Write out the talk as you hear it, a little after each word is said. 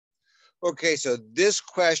Okay, so this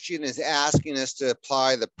question is asking us to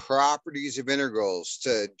apply the properties of integrals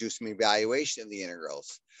to do some evaluation of the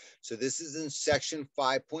integrals. So this is in section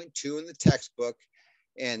 5.2 in the textbook.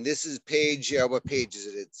 And this is page, what page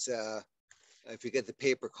is it? It's, if you get the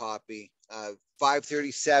paper copy,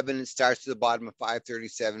 537, it starts at the bottom of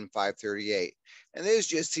 537, 538. And there's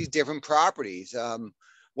just these different properties.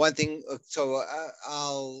 One thing, so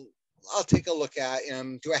I'll take a look at,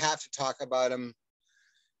 do I have to talk about them?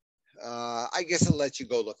 I guess I'll let you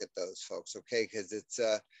go look at those, folks, okay? Because it's,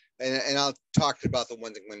 and I'll talk about the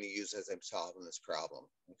ones I'm going to use as I'm solving this problem,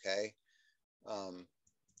 okay?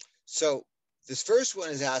 So this first one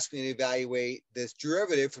is asking me to evaluate this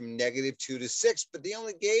derivative from -2 to 6, but they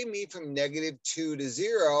only gave me from -2 to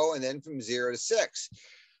 0 and then from 0 to 6.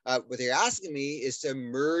 What they're asking me is to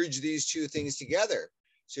merge these two things together.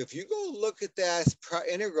 So if you go look at that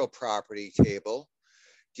integral property table,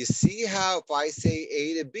 you see how if I say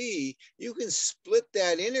A to B, you can split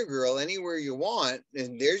that integral anywhere you want,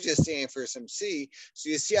 and they're just saying for some C. So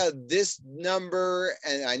you see how this number,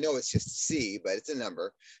 and I know it's just C, but it's a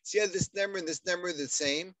number. See how this number and this number are the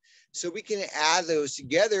same? So we can add those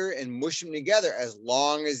together and mush them together as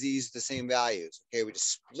long as these are the same values. Okay, we're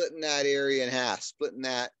just splitting that area in half, splitting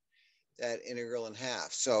that integral in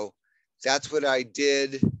half. So that's what I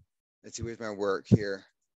did. Let's see, where's my work here?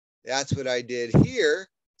 That's what I did here.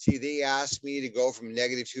 See, they asked me to go from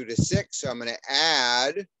 -2 to 6. So I'm going to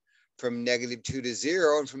add from -2 to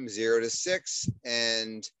 0 and from 0 to 6.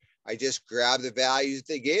 And I just grabbed the values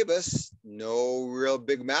they gave us. No real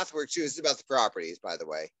big math work too. This is about the properties, by the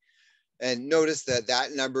way. And notice that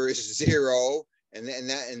that number is 0. And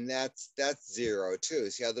that's 0 too.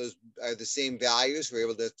 See how those are the same values? We're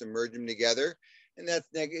able to merge them together. And that's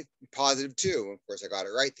 +2. Of course, I got it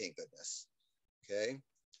right, thank goodness. Okay.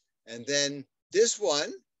 And then this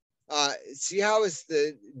one, see how it's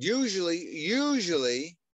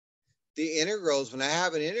usually the integrals, when I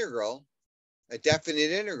have an integral, a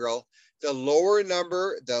definite integral, the lower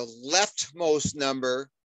number, the leftmost number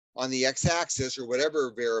on the x-axis or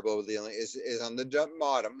whatever variable we're dealing is on the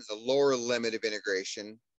bottom, is the lower limit of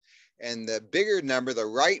integration. And the bigger number, the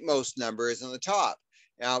rightmost number, is on the top.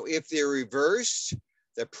 Now, if they're reversed,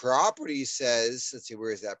 the property says, let's see,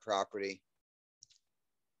 where is that property?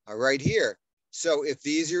 Right here. So if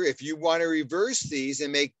you want to reverse these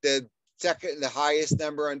and make the highest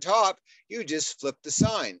number on top, you just flip the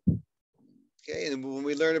sign. Okay, and when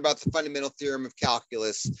we learn about the fundamental theorem of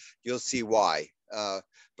calculus, you'll see why.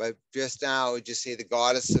 But just now, just say the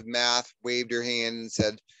goddess of math waved her hand and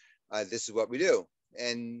said, this is what we do.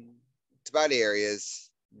 And it's about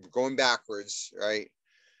areas, going backwards, right?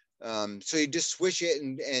 So you just switch it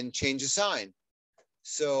and change the sign.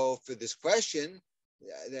 So for this question,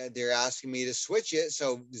 they're asking me to switch it.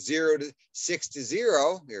 So 6 to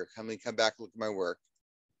 0. Here, come back, look at my work.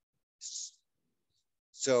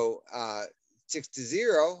 So 6 to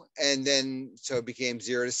 0, and then so it became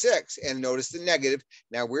 0 to 6. And notice the negative.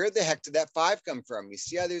 Now, where the heck did that 5 come from? You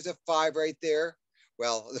see how there's a 5 right there?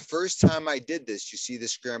 Well, the first time I did this, you see the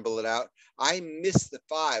scramble it out. I missed the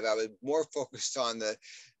 5. I was more focused on the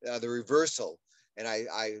reversal, and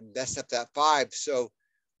I messed up that 5. So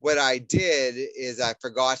what I did is I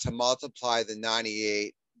forgot to multiply the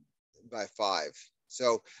 98 by 5.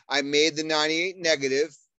 So I made the 98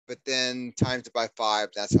 negative, but then times it by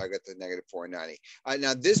 5. That's how I got the -490.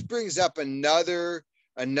 Now this brings up another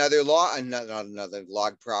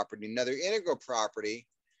log property, another integral property,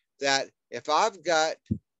 that if I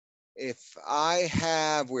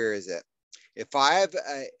have, where is it? If I have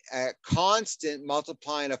a constant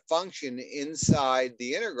multiplying a function inside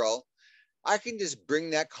the integral, I can just bring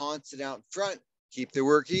that constant out front, keep the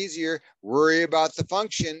work easier, worry about the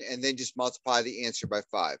function, and then just multiply the answer by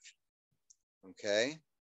 5. Okay.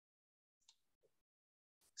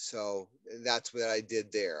 So that's what I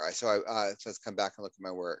did there. So let's come back and look at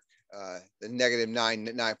my work. The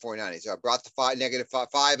 -9,9490. So I brought the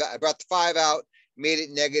 -5. I brought the 5 out, made it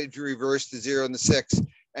negative to reverse the 0 and the 6,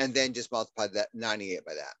 and then just multiplied that 98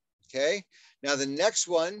 by that. Okay. Now the next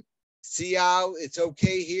one. See how it's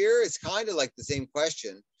okay here? It's kind of like the same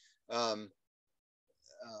question.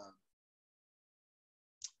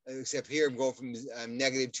 Except here I'm going from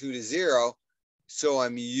 -2 to 0. So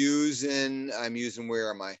I'm using, where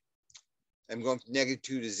am I? I'm going from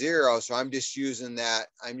 -2 to 0. So I'm just using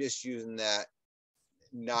that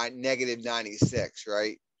 -96,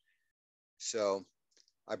 right? So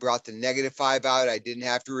I brought the -5 out. I didn't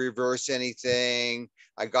have to reverse anything.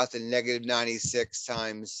 I got the -96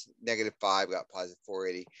 times -5, got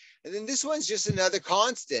 +480. And then this one's just another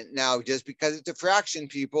constant. Now, just because it's a fraction,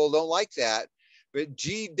 people don't like that. But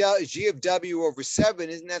G of W over 7,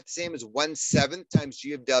 isn't that the same as 1/7 times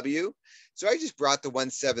G of W? So I just brought the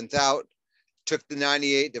 1/7 out, took the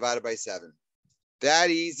 98 divided by 7.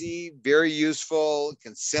 That easy, very useful,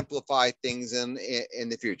 can simplify things in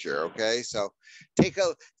the future. Okay, so take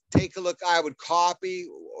a look. I would copy.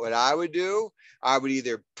 What I would do, I would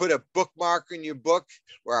either put a bookmark in your book,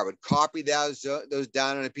 or I would copy those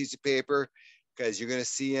down on a piece of paper, because you're going to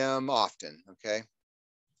see them often. Okay.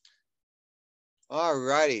 All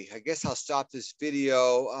righty. I guess I'll stop this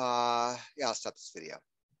video. Yeah, I'll stop this video.